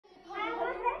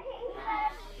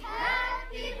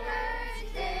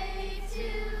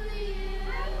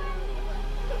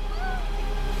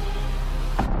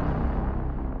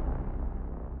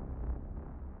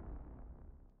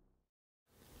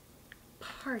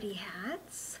party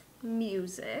hats,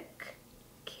 music,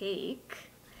 cake,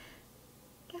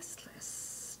 guest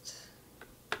list.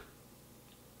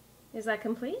 Is that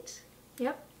complete?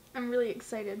 Yep, I'm really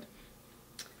excited.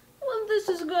 Well, this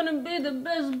is gonna be the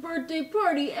best birthday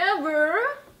party ever!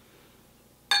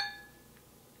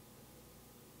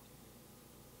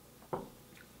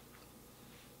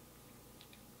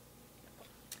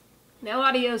 Now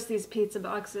adios these pizza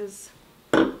boxes.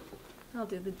 I'll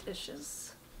do the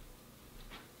dishes.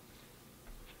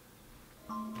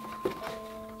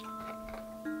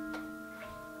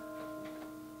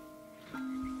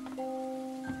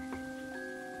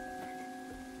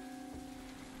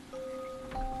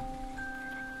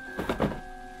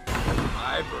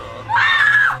 Hi, Brook.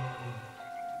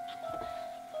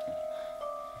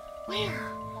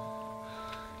 Where?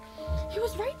 He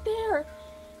was right there.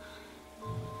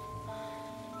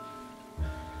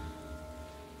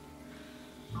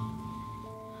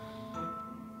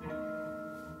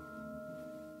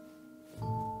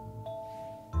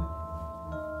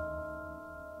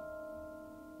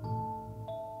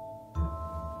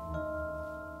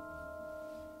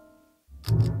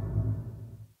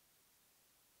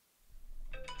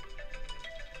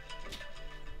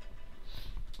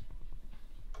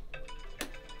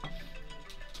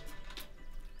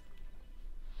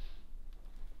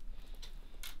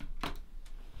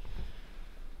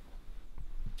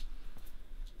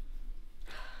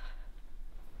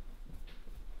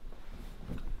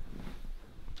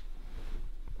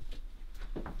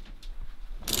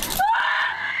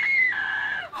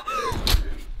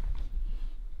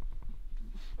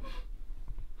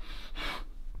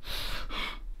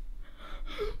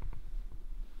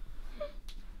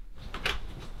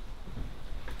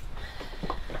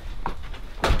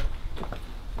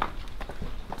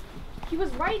 He was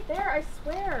right there, I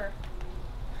swear.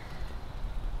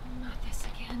 Not this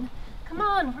again. Come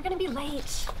on, we're gonna be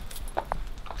late.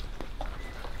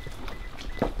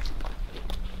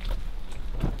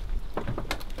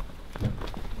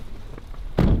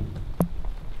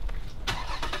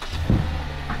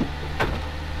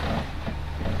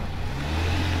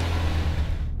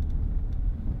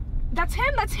 That's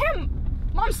him, that's him!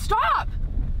 Mom, stop!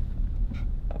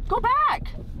 Go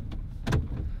back!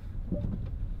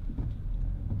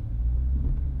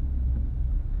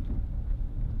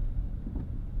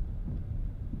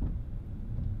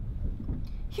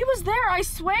 He was there, I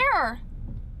swear!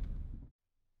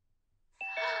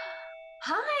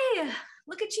 Hi!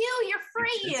 Look at you, you're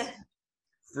free!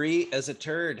 Free as a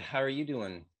turd. How are you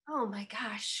doing? Oh my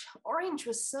gosh, orange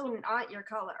was so not your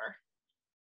color.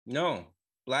 No,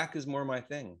 black is more my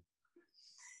thing.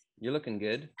 You're looking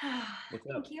good. What's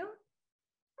up? Thank you.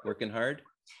 Working hard?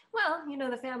 Well, you know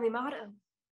the family motto,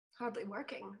 hardly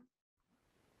working.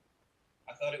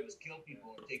 I thought it was kill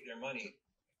people and take their money.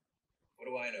 What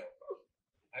do I know?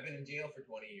 I've been in jail for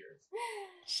 20 years.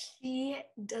 She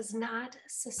does not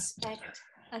suspect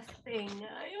a thing.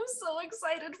 I am so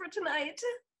excited for tonight.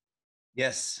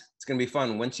 Yes, it's gonna be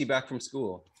fun. When's she back from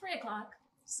school? 3 o'clock.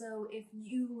 So if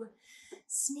you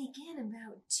sneak in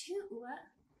about 2,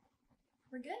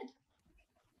 we're good.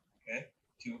 Okay,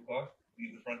 2 o'clock.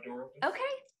 Leave the front door open. Okay.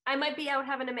 I might be out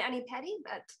having a mani-pedi,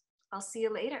 but I'll see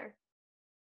you later.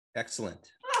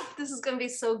 Excellent. Oh, this is going to be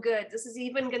so good. This is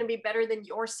even going to be better than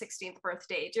your 16th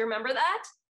birthday. Do you remember that?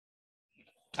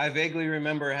 I vaguely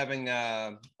remember having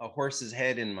a horse's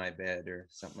head in my bed or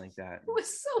something like that. It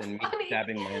was so And me funny.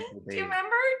 stabbing my Uncle Do you Dave.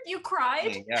 remember? You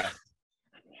cried. Yeah.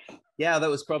 Yeah, that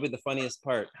was probably the funniest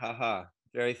part. Haha.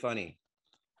 Very funny.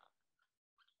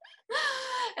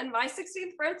 And my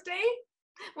 16th birthday,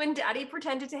 when Daddy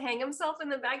pretended to hang himself in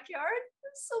the backyard.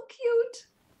 It's so cute.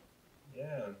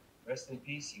 Yeah. Rest in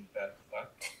peace, you fat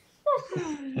fuck.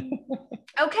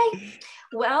 Okay.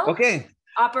 Well, Okay.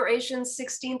 Operation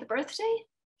 16th birthday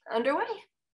underway.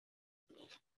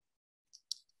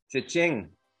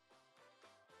 Cha-ching.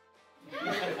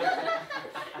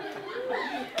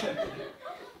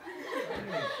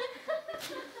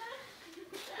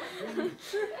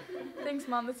 Thanks,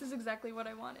 Mom, this is exactly what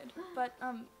I wanted. But,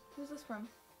 who's this from?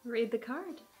 Read the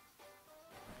card.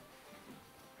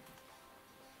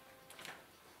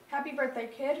 Happy birthday,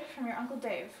 kid, from your Uncle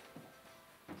Dave.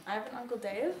 I have an Uncle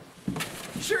Dave?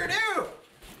 Sure do!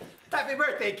 Happy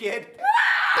birthday, kid!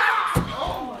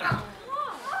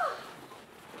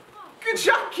 Good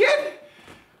shot, kid!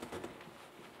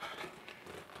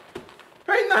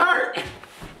 Right in the heart!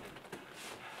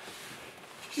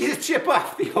 She's a chip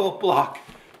off the old block.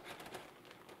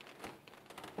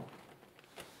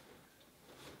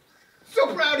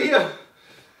 So proud of you!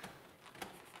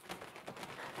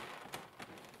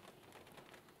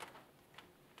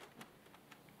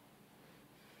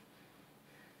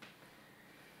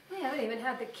 haven't even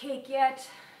had the cake yet.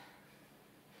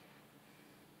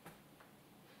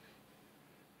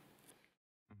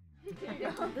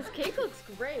 This cake looks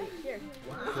great. Here.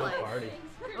 Wow. Party.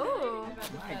 Oh.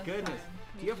 My goodness.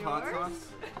 Do you have hot sauce?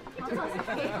 Hot sauce and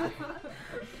cake.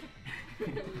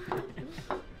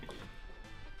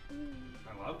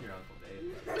 I love your Uncle Dave.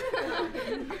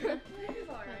 He's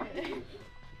alright.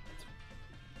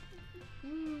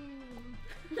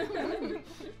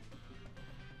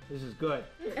 This is good.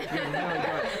 This is really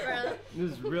good.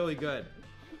 This is really good.